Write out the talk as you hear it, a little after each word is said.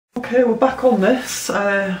Okay, we're back on this.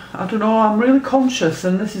 I don't know, I'm really conscious,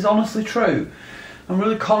 and this is honestly true. I'm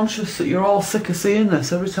really conscious that you're all sick of seeing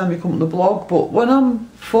this every time you come to the blog, but when I'm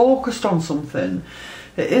focused on something,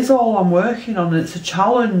 it is all I'm working on, and it's a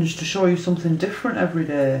challenge to show you something different every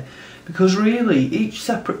day, because really each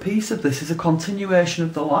separate piece of this is a continuation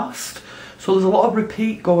of the last. So there's a lot of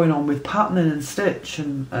repeat going on with patterning and stitch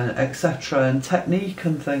and etc. and technique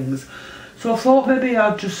and things. So I thought maybe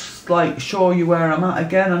I'd just like show you where I'm at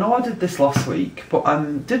again. I know I did this last week, but I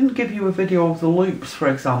didn't give you a video of the loops, for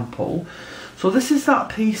example. So this is that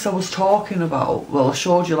piece I was talking about, well, I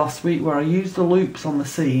showed you last week, where I used the loops on the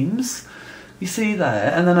seams. You see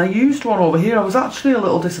there, and then I used one over here. I was actually a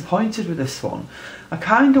little disappointed with this one. I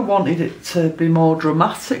kind of wanted it to be more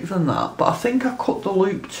dramatic than that, but I think I cut the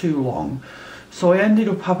loop too long. So I ended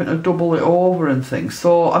up having to double it over and things.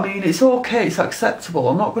 So, I mean, it's okay, it's acceptable.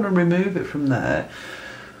 I'm not going to remove it from there.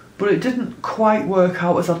 But it didn't quite work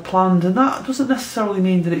out as I'd planned. And that doesn't necessarily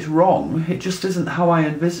mean that it's wrong. It just isn't how I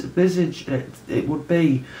envisaged it would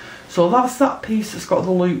be. So that's that piece that's got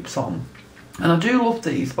the loops on. And I do love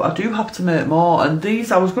these, but I do have to make more. And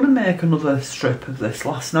these, I was going to make another strip of this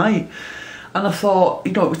last night. And I thought,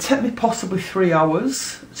 you know, it would take me possibly 3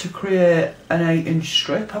 hours to create an 8-inch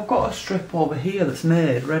strip. I've got a strip over here that's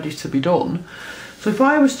made, ready to be done. So if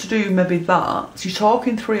I was to do maybe that, you're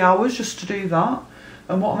talking 3 hours just to do that.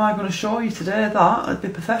 And what am I going to show you today? That? It'd be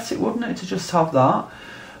pathetic, wouldn't it, to just have that?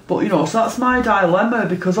 But, you know, so that's my dilemma,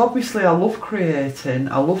 because obviously I love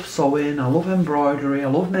creating, I love sewing, I love embroidery, I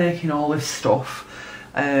love making all this stuff.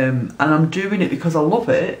 And I'm doing it because I love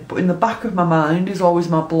it, but in the back of my mind is always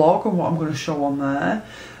my blog and what I'm going to show on there.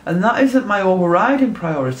 And that isn't my overriding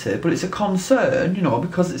priority, but it's a concern, you know,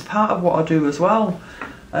 because it's part of what I do as well.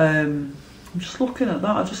 I'm just looking at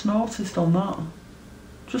that, I just noticed on that.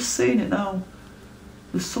 Just seeing it now.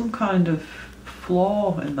 There's some kind of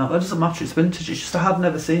flaw in that. That doesn't matter, it's vintage, it's just I had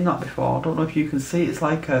never seen that before. I don't know if you can see, it's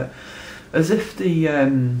like as if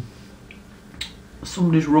the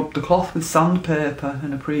somebody's rubbed the cloth with sandpaper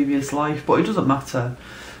in a previous life, but it doesn't matter.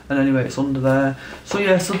 And anyway, it's under there. So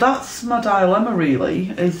yeah, so that's my dilemma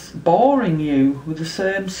really, is boring you with the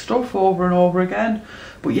same stuff over and over again.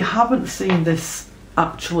 But you haven't seen this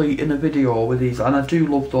actually in a video with these, and I do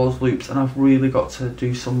love those loops, and I've really got to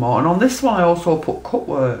do some more. And on this one I also put cut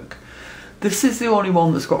work. This is the only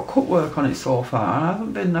one that's got cut work on it so far.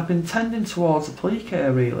 I've been tending towards applique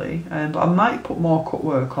really, but I might put more cut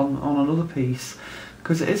work on another piece,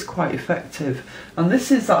 because it is quite effective. And this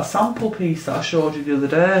is that sample piece that I showed you the other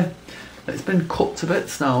day. It's been cut to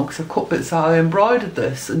bits now, because I've cut bits out. I embroidered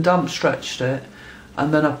this and damp stretched it,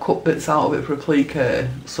 and then I've cut bits out of it for applique.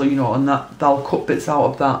 So, you know, and that'll cut bits out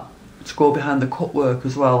of that to go behind the cut work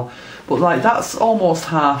as well. But like, that's almost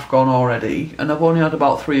half gone already, and I've only had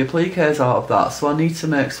about 3 appliques out of that, so I need to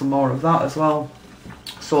make some more of that as well.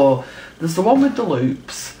 So there's the one with the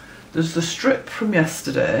loops, there's the strip from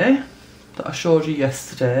yesterday that I showed you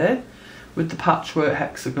yesterday with the patchwork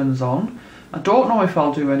hexagons on. I don't know if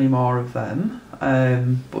I'll do any more of them,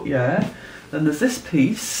 but yeah. Then there's this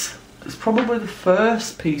piece. It's probably the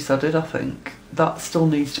first piece I did, I think. That still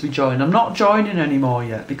needs to be joined. I'm not joining anymore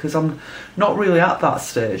yet, because I'm not really at that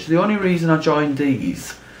stage. The only reason I joined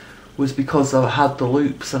these was because I had the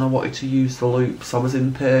loops and I wanted to use the loops. I was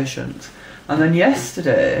impatient. And then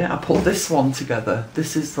yesterday I put this one together.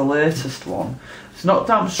 This is the latest one. It's not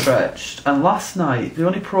damp stretched, and last night the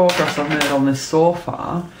only progress I've made on this so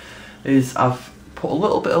far is I've put a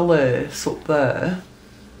little bit of lace up there.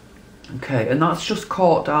 Okay, and that's just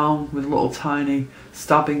caught down with little tiny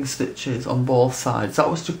stabbing stitches on both sides. That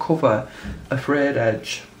was to cover a frayed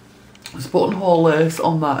edge. There's buttonhole lace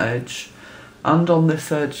on that edge and on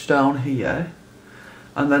this edge down here.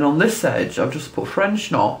 And then on this edge I've just put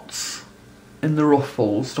French knots in the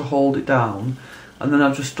ruffles to hold it down. And then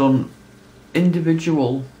I've just done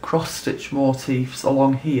individual cross stitch motifs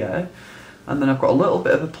along here. And then I've got a little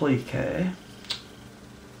bit of applique.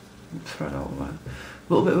 Thread over.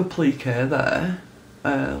 A little bit of applique there.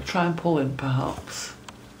 I'll try and pull in perhaps.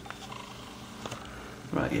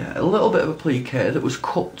 Right, yeah, a little bit of applique that was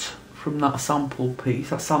cut from that sample piece,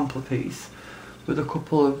 that sampler piece, with a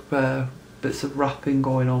couple of bits of wrapping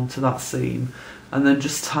going on to that seam, and then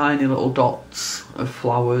just tiny little dots of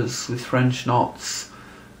flowers with French knots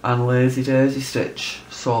and lazy daisy stitch.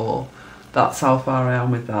 So that's how far I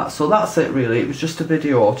am with that. So that's it really. It was just a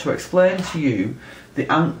video to explain to you the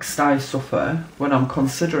angst I suffer when I'm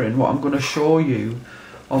considering what I'm going to show you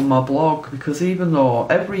on my blog, because even though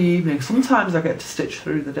every evening, sometimes I get to stitch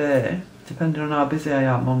through the day, depending on how busy I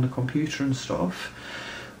am on the computer and stuff,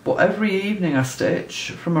 but every evening I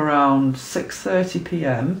stitch from around 6:30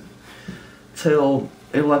 PM till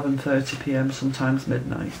 11:30 p.m, sometimes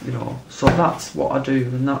midnight, you know. So that's what I do,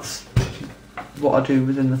 and that's what I do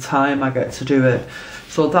within the time I get to do it.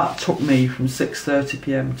 So that took me from 6:30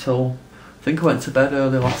 p.m. till, I think I went to bed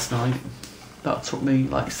early last night. That took me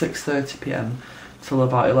like 6:30 p.m. till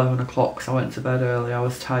about 11 o'clock, because I went to bed early, I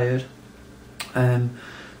was tired.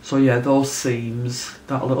 So yeah, those seams,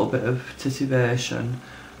 that little bit of titivation,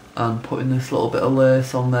 and putting this little bit of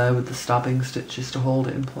lace on there with the stabbing stitches to hold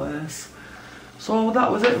it in place. So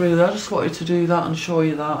that was it really. I just wanted to do that and show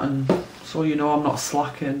you that, and so you know I'm not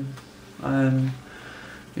slacking.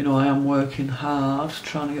 You know, I am working hard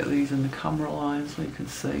trying to get these in the camera line so you can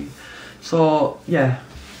see. So yeah,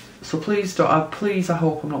 so please don't, I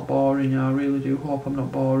hope I'm not boring you. I really do hope I'm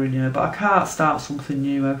not boring you, but I can't start something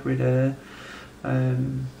new every day. I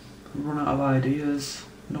run out of ideas,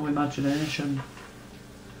 no imagination.